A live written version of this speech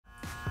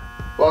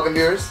Welcome,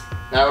 viewers.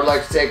 Now I would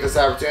like to take this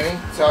opportunity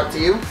to talk to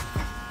you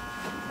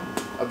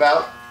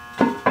about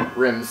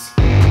rims.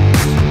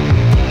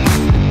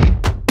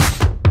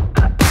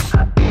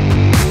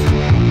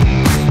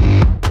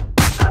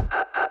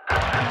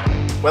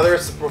 Whether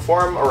it's to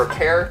perform a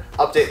repair,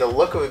 update the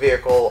look of a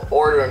vehicle,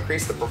 or to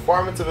increase the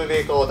performance of a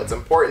vehicle, it's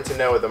important to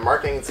know what the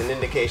markings and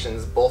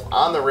indications both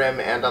on the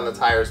rim and on the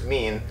tires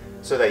mean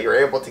so that you're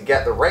able to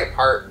get the right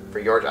part for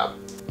your job.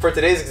 For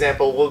today's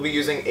example, we'll be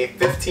using a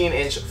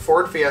 15-inch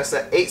Ford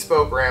Fiesta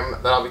 8-spoke rim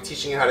that I'll be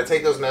teaching you how to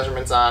take those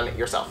measurements on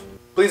yourself.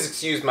 Please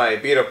excuse my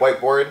beat-up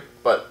whiteboard,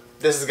 but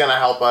this is going to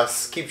help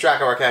us keep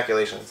track of our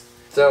calculations.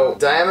 So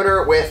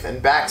diameter, width,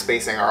 and back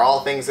spacing are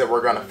all things that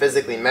we're going to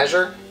physically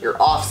measure. Your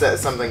offset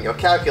is something you'll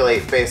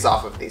calculate based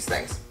off of these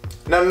things.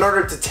 Now, in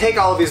order to take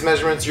all of these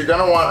measurements, you're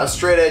going to want a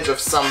straight edge of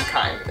some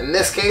kind. In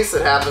this case,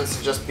 it happens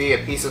to just be a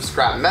piece of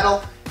scrap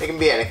metal. It can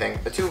be anything.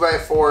 A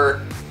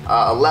 2x4,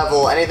 a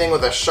level, anything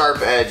with a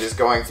sharp edge is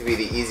going to be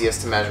the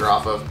easiest to measure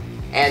off of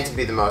and to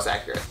be the most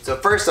accurate. So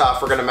first off,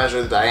 we're going to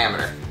measure the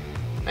diameter.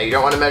 Now, you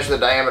don't want to measure the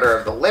diameter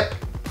of the lip.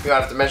 You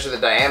have to measure the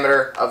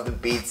diameter of the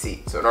bead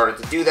seat. So in order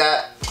to do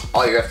that,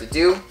 all you have to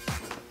do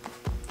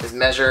is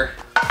measure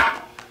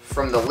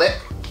from the lip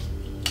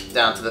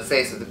down to the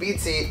face of the bead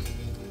seat.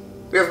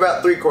 We have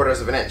about 3/4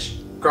 of an inch.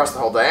 Across the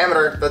whole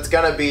diameter, that's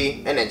gonna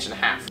be 1.5 inches.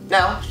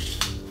 Now,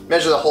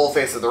 measure the whole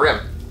face of the rim.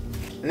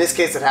 In this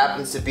case, it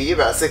happens to be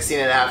about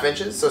 16.5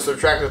 inches, so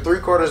subtract the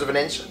 3/4 of an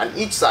inch on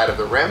each side of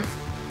the rim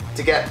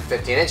to get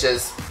 15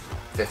 inches,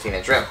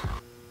 15-inch rim.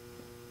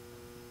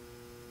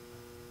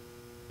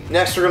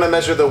 Next, we're going to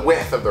measure the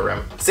width of the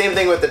rim. Same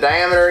thing with the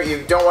diameter.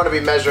 You don't want to be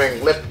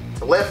measuring lip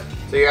to lip,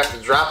 so you have to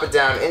drop it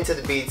down into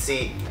the bead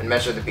seat and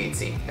measure the bead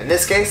seat. In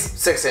this case,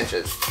 6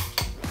 inches.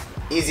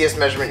 Easiest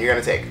measurement you're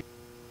going to take.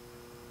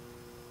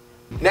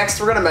 Next,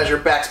 we're going to measure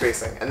back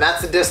spacing, and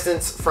that's the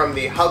distance from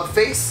the hub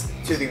face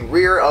to the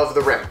rear of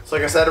the rim. So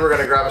like I said, we're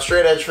going to grab a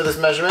straight edge for this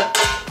measurement,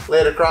 lay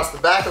it across the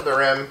back of the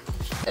rim,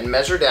 and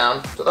measure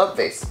down to the hub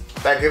face.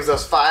 That gives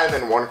us 5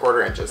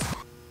 1/4 inches.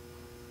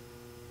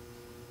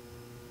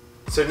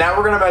 So now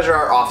we're going to measure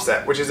our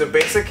offset, which is a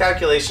basic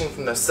calculation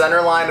from the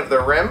center line of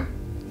the rim,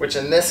 which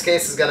in this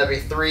case is going to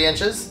be 3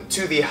 inches,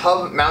 to the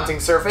hub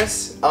mounting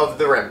surface of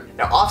the rim.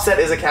 Now, offset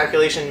is a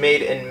calculation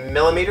made in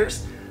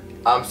millimeters,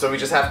 so we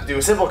just have to do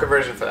a simple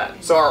conversion for that.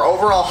 So our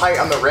overall height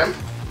on the rim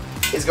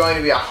is going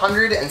to be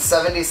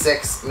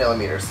 176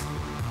 millimeters.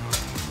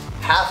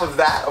 Half of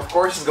that, of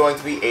course, is going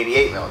to be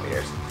 88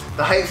 millimeters.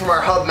 The height from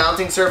our hub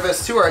mounting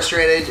surface to our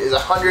straight edge is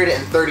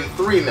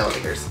 133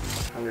 millimeters.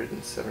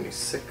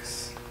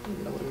 176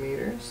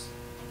 millimeters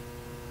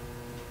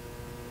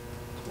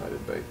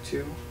divided by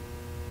 2.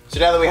 So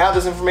now that we have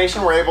this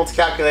information, we're able to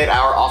calculate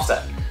our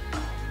offset.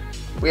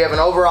 We have an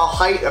overall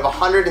height of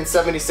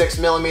 176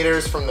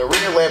 millimeters from the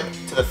rear lip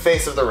to the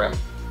face of the rim.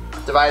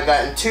 Divide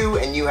that in 2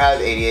 and you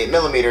have 88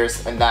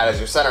 millimeters, and that is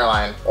your center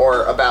line,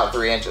 or about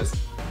 3 inches.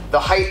 The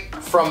height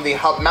from the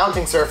hub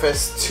mounting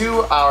surface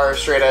to our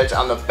straight edge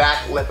on the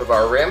back lip of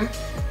our rim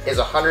is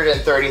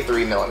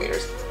 133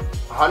 millimeters.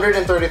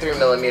 133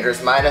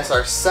 millimeters minus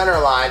our center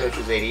line, which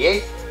is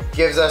 88,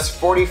 gives us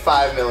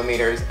 45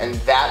 millimeters, and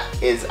that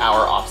is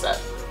our offset.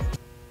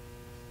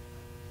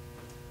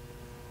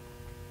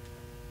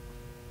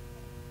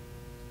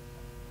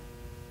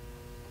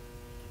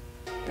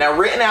 Now,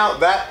 written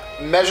out, that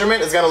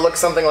measurement is going to look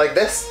something like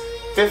this: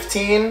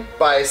 15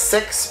 by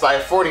 6 by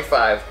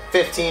 45.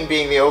 15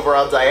 being the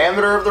overall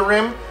diameter of the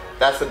rim.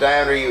 That's the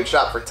diameter you would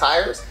shop for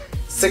tires.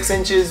 6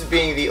 inches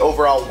being the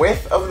overall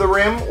width of the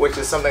rim, which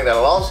is something that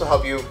will also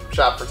help you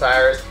shop for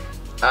tires,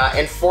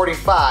 and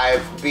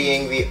 45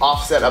 being the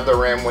offset of the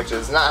rim, which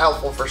is not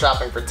helpful for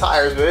shopping for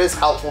tires, but it is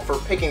helpful for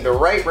picking the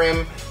right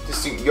rim to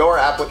suit your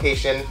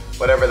application,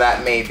 whatever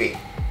that may be.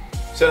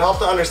 So to help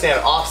to understand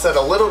offset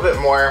a little bit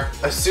more,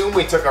 assume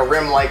we took a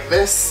rim like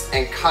this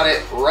and cut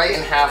it right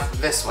in half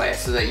this way,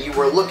 so that you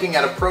were looking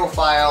at a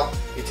profile,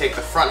 you take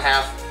the front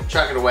half,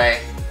 chuck it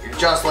away, you're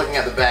just looking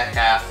at the back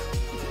half,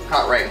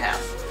 cut right in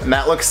half. And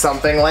that looks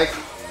something like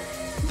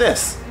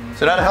this.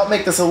 So now to help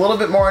make this a little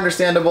bit more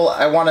understandable,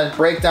 I want to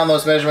break down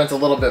those measurements a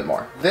little bit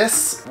more.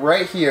 This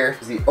right here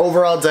is the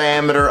overall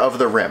diameter of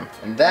the rim,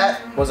 and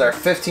that was our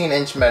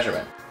 15-inch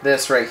measurement.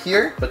 This right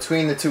here,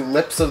 between the 2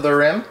 lips of the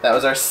rim, that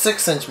was our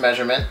 6-inch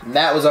measurement, and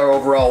that was our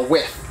overall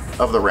width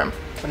of the rim.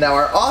 Now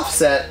our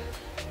offset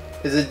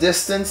is a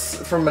distance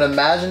from an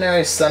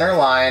imaginary center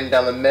line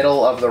down the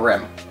middle of the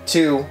rim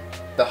to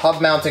the hub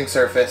mounting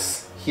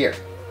surface here.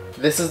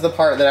 This is the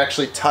part that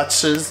actually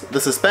touches the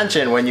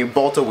suspension when you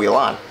bolt a wheel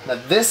on. Now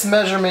this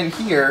measurement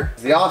here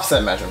is the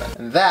offset measurement,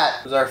 and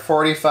that is our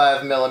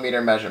 45 millimeter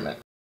measurement.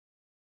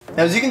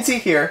 Now as you can see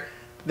here,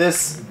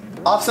 this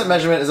offset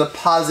measurement is a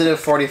positive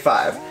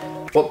 45.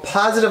 What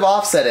positive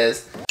offset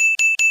is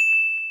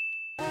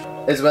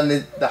when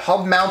the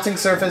hub mounting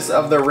surface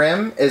of the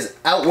rim is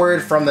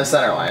outward from the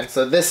center line.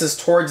 So this is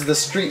towards the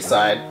street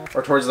side,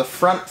 or towards the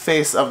front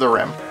face of the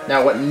rim.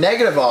 Now what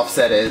negative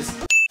offset is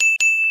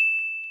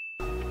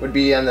would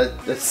be on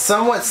the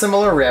somewhat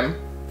similar rim,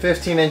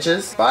 15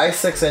 inches by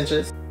 6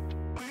 inches,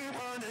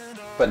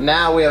 but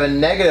now we have a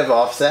negative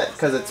offset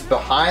because it's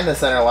behind the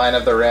center line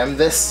of the rim.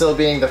 This still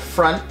being the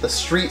front, the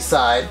street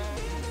side.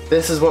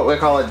 This is what we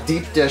call a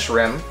deep dish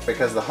rim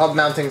because the hub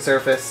mounting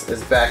surface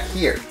is back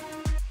here.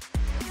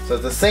 So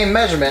it's the same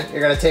measurement you're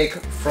going to take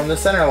from the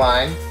center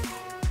line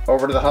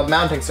over to the hub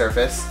mounting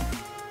surface.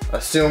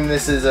 Assume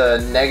this is a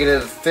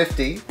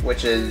 -50,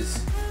 which is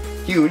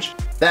huge.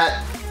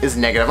 That is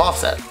negative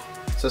offset.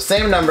 So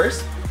same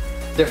numbers,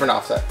 different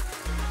offset.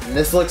 And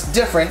this looks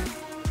different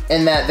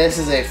in that this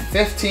is a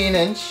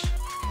 15"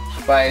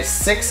 by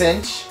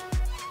 6"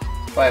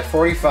 by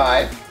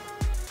 45.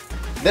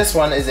 This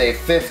one is a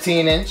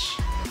 15"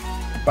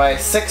 by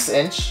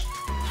 6"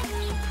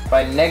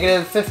 by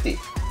 -50.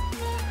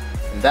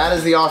 And that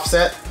is the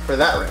offset for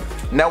that rim.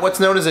 Now what's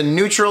known as a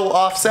neutral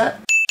offset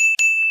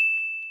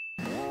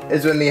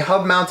is when the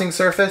hub mounting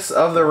surface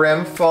of the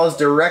rim falls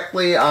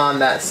directly on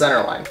that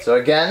center line. So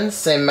again,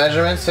 same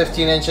measurements,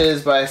 15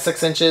 inches by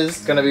 6 inches,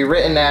 gonna be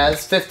written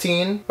as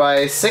 15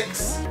 by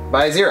 6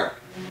 by 0.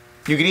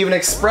 You could even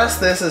express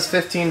this as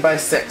 15 by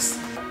 6.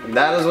 And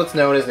that is what's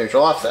known as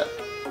neutral offset.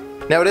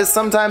 Now it is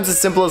sometimes as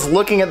simple as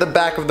looking at the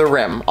back of the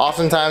rim.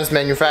 Oftentimes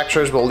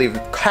manufacturers will leave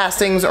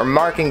castings or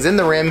markings in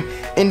the rim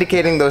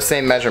indicating those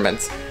same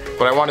measurements.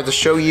 But I wanted to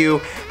show you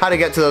how to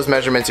get to those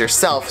measurements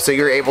yourself so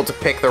you're able to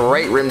pick the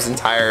right rims and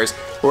tires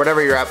for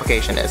whatever your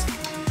application is.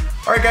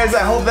 Alright guys,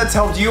 I hope that's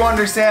helped you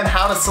understand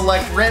how to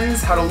select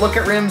rims, how to look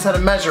at rims, how to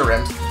measure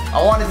rims.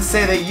 I wanted to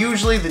say that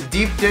usually the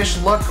deep dish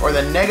look or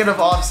the negative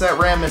offset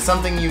rim is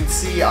something you'd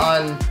see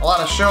on a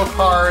lot of show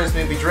cars,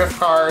 maybe drift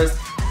cars,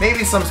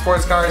 maybe some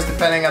sports cars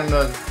depending on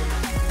the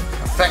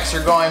effects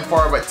you're going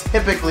for, but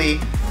typically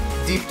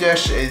deep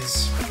dish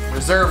is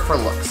reserved for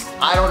looks.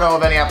 I don't know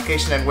of any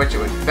application in which it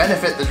would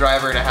benefit the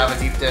driver to have a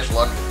deep dish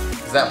look,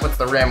 because that puts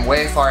the rim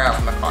way far out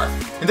from the car.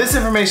 And this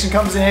information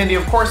comes in handy,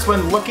 of course,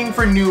 when looking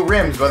for new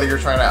rims, whether you're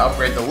trying to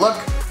upgrade the look,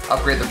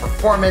 upgrade the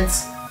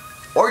performance,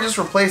 or just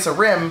replace a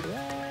rim.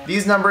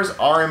 These numbers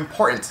are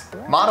important.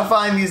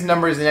 Modifying these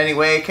numbers in any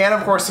way can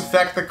of course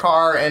affect the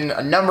car in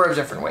a number of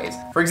different ways.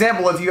 For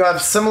example, if you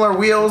have similar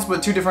wheels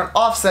but two different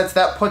offsets,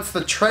 that puts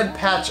the tread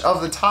patch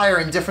of the tire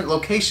in different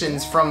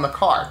locations from the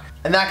car.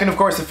 And that can of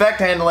course affect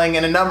handling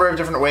in a number of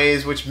different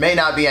ways which may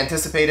not be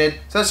anticipated,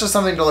 so that's just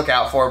something to look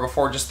out for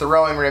before just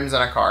throwing rims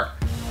in a car.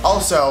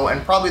 Also,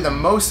 and probably the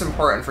most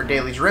important for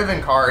daily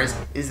driven cars,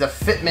 is the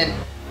fitment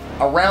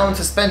around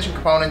suspension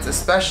components,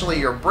 especially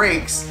your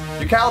brakes.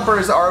 Your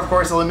calipers are of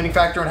course a limiting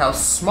factor in how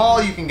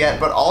small you can get,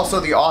 but also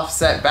the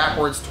offset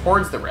backwards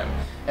towards the rim.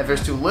 If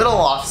there's too little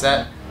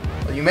offset,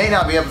 well, you may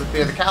not be able to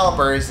clear the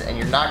calipers and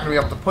you're not going to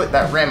be able to put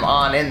that rim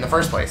on in the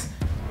first place.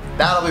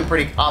 That'll be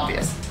pretty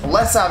obvious. A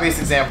less obvious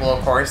example,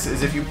 of course,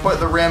 is if you put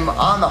the rim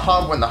on the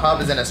hub when the hub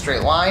is in a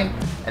straight line,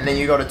 and then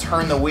you go to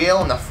turn the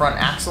wheel in the front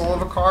axle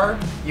of a car,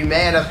 you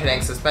may end up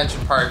hitting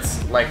suspension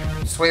parts like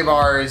sway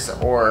bars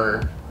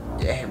or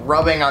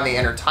rubbing on the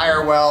inner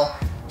tire well.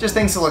 Just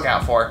things to look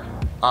out for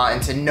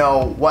and to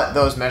know what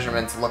those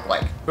measurements look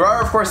like. There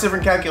are of course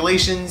different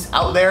calculations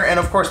out there, and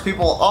of course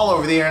people all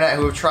over the internet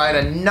who have tried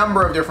a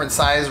number of different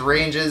size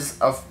ranges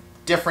of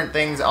different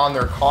things on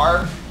their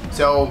car.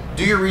 So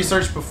do your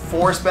research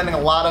before spending a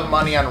lot of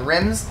money on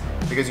rims,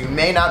 because you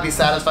may not be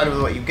satisfied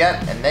with what you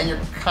get and then you're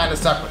kind of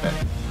stuck with it.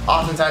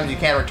 Oftentimes you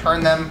can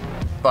return them,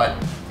 but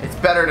it's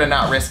better to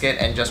not risk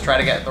it and just try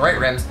to get the right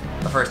rims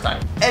the first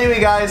time. Anyway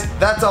guys,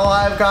 that's all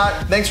I've got.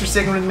 Thanks for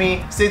sticking with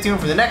me. Stay tuned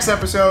for the next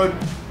episode.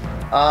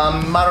 I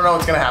don't know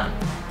what's gonna happen,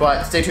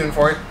 but stay tuned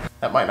for it.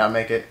 That might not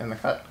make it in the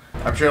cut.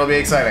 I'm sure it'll be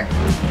exciting.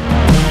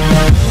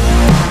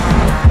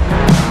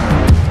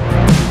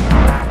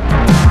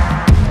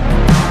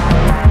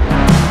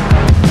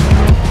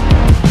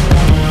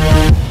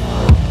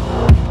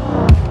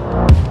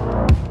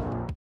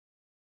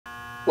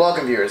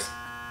 Welcome viewers.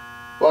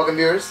 Welcome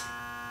viewers.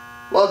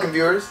 Welcome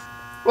viewers.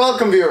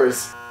 Welcome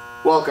viewers.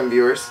 Welcome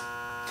viewers.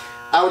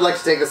 I would like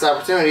to take this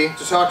opportunity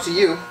to talk to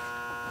you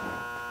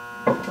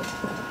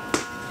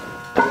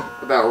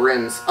about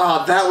rims.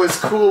 Oh, that was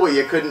cool, but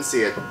you couldn't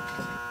see it.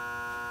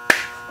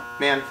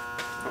 Man,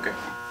 okay.